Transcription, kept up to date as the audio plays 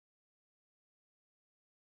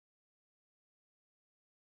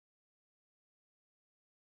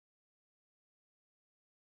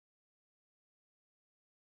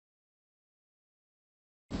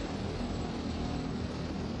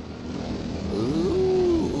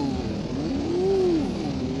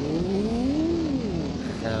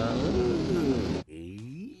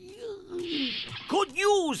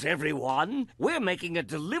news, everyone! We're making a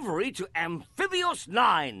delivery to Amphibious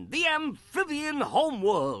 9, the amphibian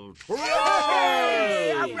homeworld.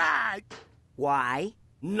 Hooray! All right! Why?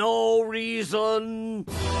 No reason.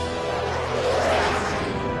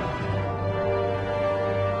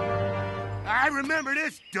 I remember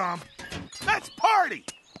this dump. Let's party!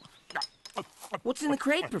 What's in the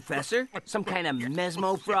crate, Professor? Some kind of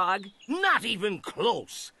mesmo frog? Not even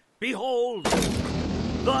close. Behold,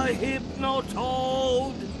 the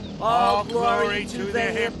Hypnotoad. All glory to the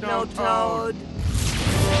Hypnotoad.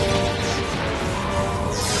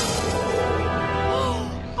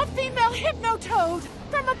 A female Hypnotoad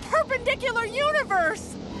from a perpendicular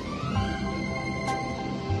universe!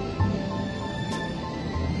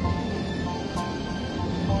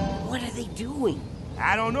 What are they doing?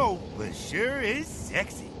 I don't know, but sure is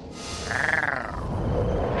sexy.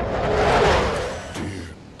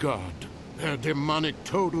 Dear God, their demonic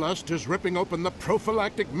toad lust is ripping open the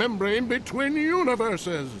prophylactic membrane between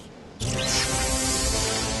universes.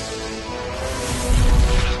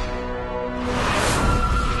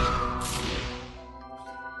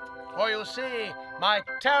 For you see, my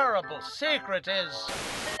terrible secret is...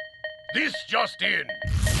 This just in.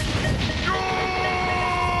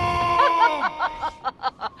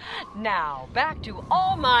 Now, back to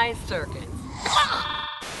all my circuits.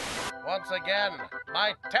 Once again,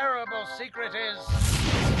 my terrible secret is...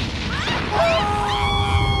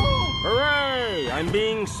 Hooray! I'm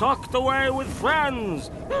being sucked away with friends.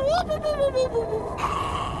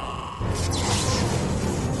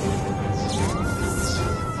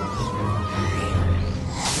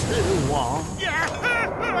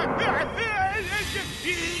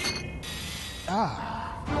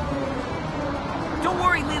 Don't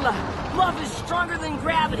worry, Leela. Love is stronger than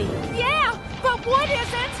gravity. Yeah, but what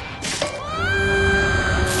isn't?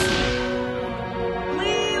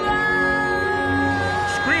 Leela!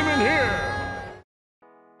 Screaming here!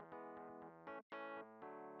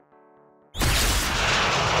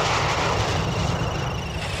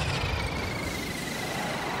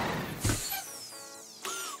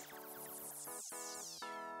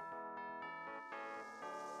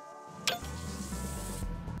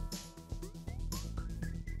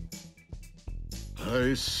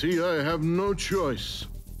 I see I have no choice.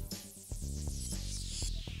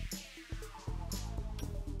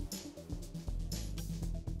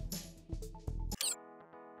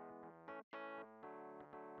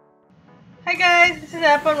 Hi guys, this is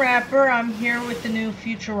App Unwrapper. I'm here with the new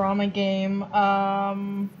Futurama game.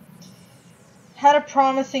 Had a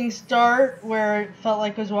promising start where it felt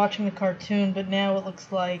like I was watching the cartoon, but now it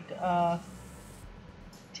looks like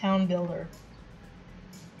Town Builder.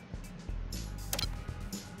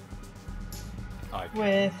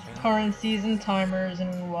 With currencies and timers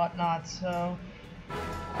and whatnot, so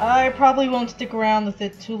I probably won't stick around with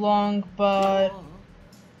it too long, but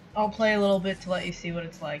I'll play a little bit to let you see what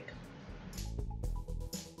it's like.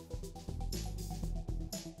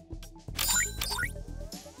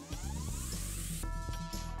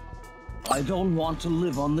 I don't want to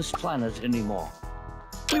live on this planet anymore.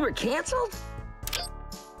 We were canceled?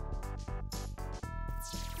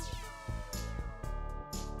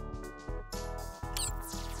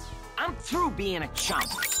 I'm through being a chump.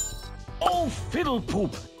 Oh, fiddle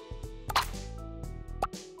poop.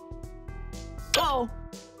 Oh.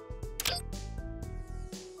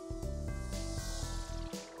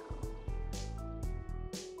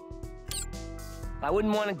 I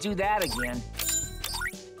wouldn't want to do that again.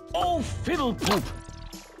 Oh, fiddle poop.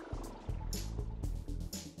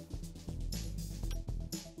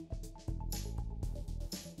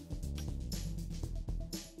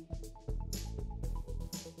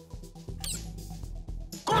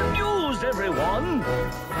 Good news, everyone!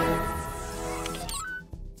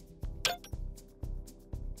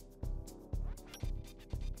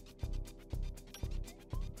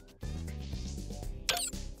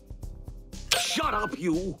 Shut up,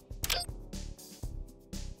 you!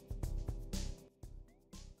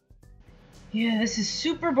 Yeah, this is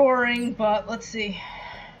super boring, but let's see.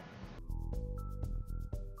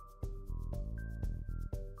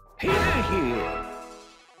 Hear, hear!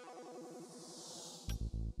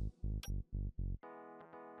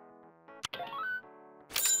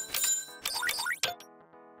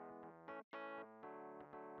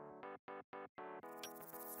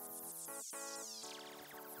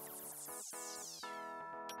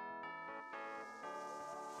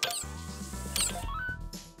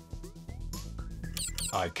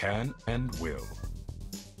 I can and will.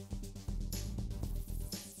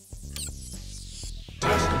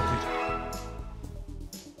 Task complete.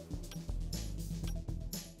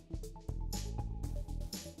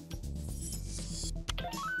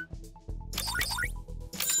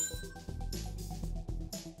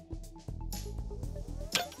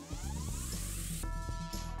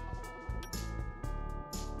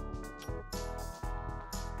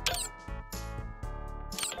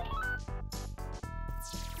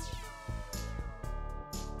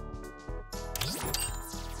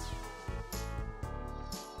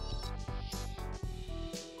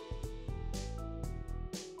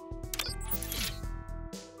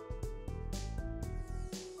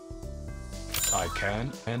 I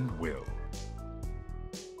can and will.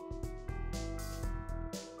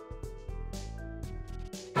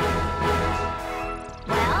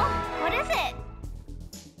 Well, what is it?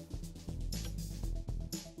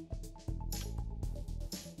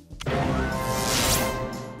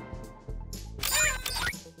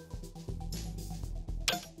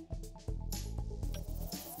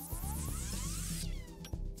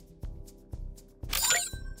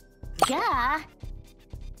 Yeah.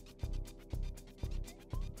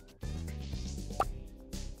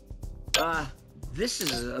 This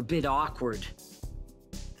is a bit awkward.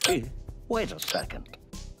 Hey, wait a second.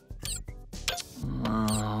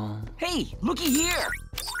 Hey, looky here!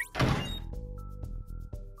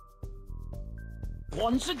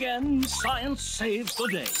 Once again, science saves the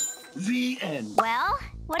day. The end. Well,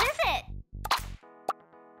 what is it?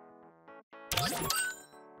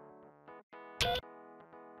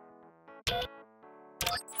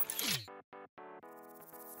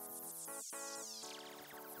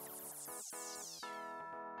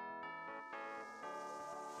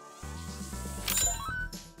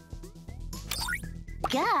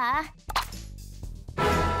 Yeah.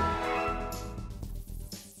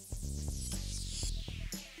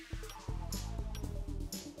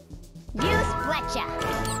 You splatcha.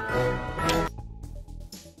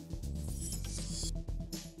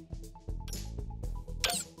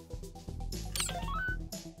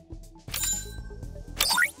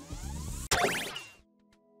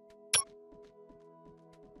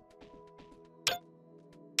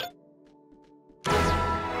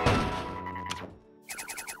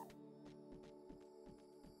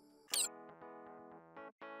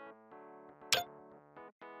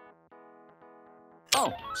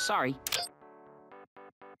 Oh, sorry.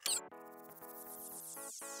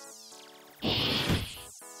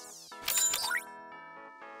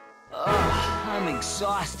 I'm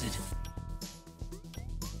exhausted.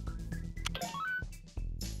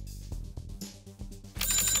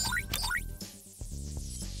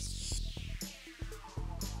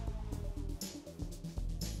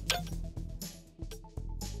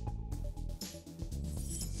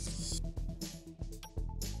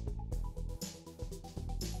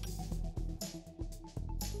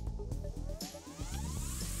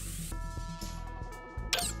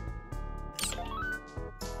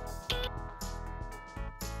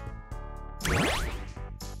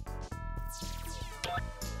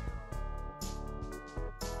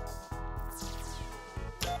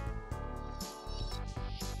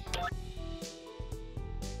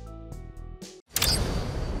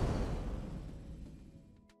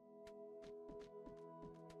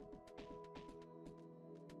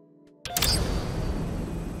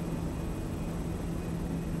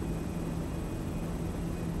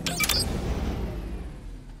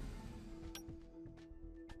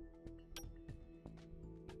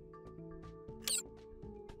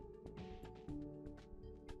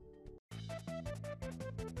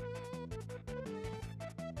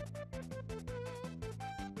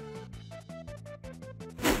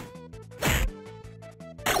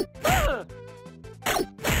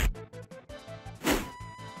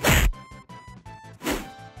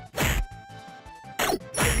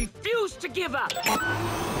 I refuse to give up!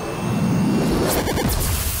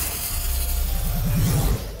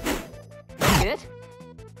 Good?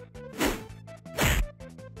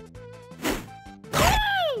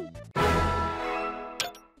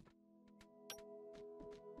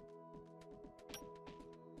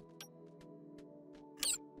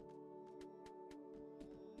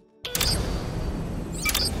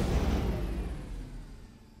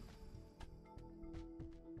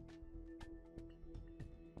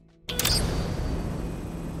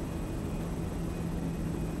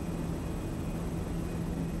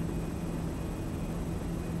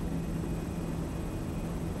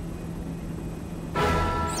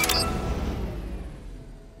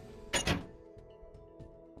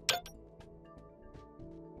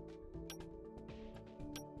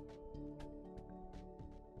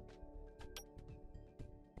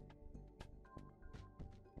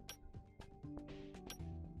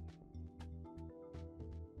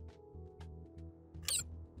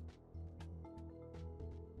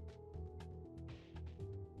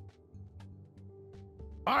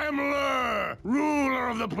 I am Lur, ruler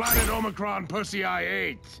of the planet Omicron Pussy I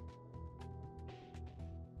ate.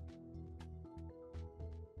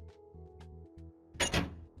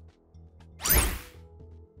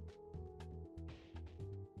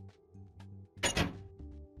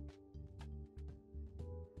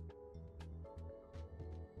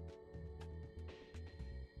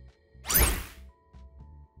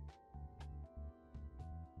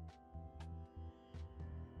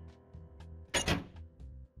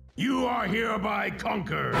 You are hereby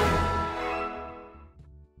conquered.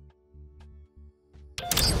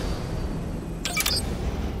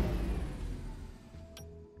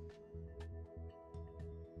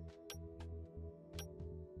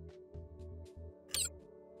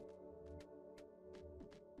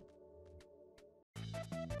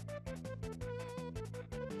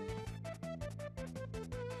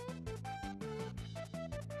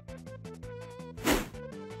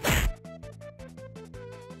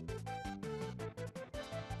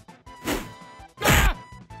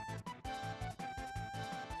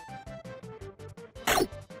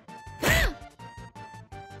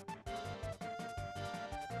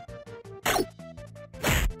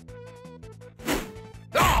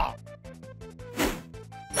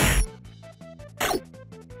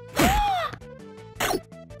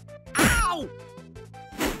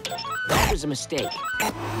 That was a mistake.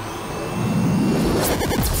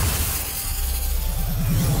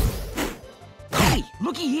 Hey,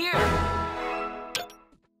 looky here!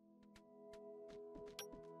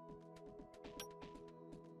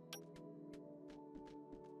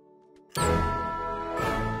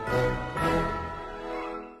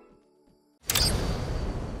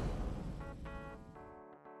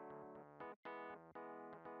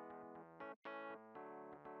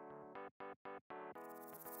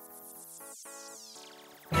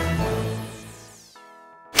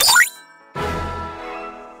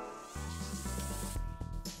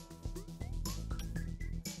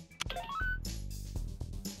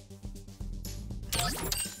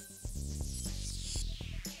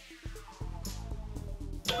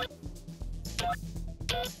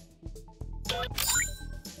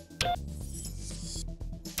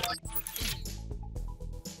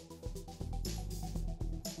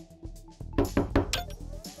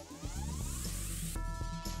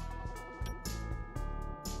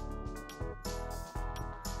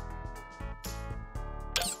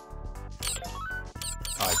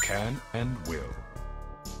 I can and will.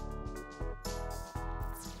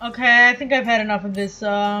 Okay, I think I've had enough of this.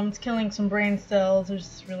 It's killing some brain cells.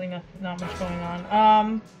 There's really not much going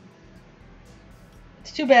on.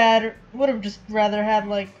 It's too bad. Would have just rather had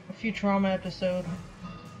like a Futurama episode.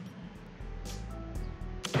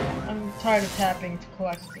 I'm tired of tapping to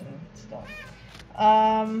collect and stuff.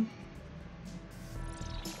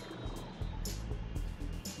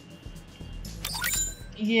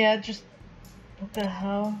 Yeah, just what the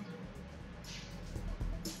hell?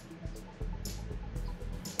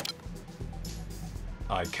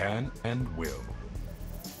 I can and will.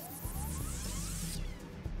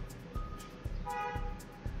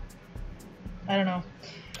 I don't know.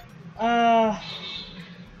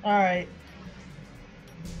 Alright.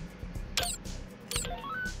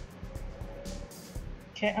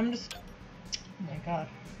 Okay, I'm just... Oh my god.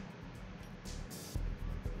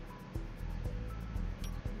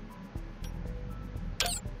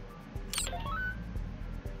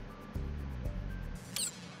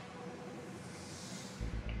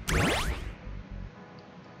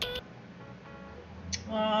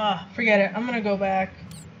 Forget it. I'm gonna go back.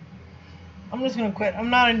 I'm just gonna quit. I'm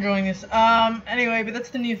not enjoying this. Anyway, but that's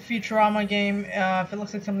the new Futurama game. If it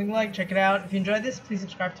looks like something you like, check it out. If you enjoyed this, please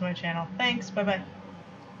subscribe to my channel. Thanks. Bye-bye.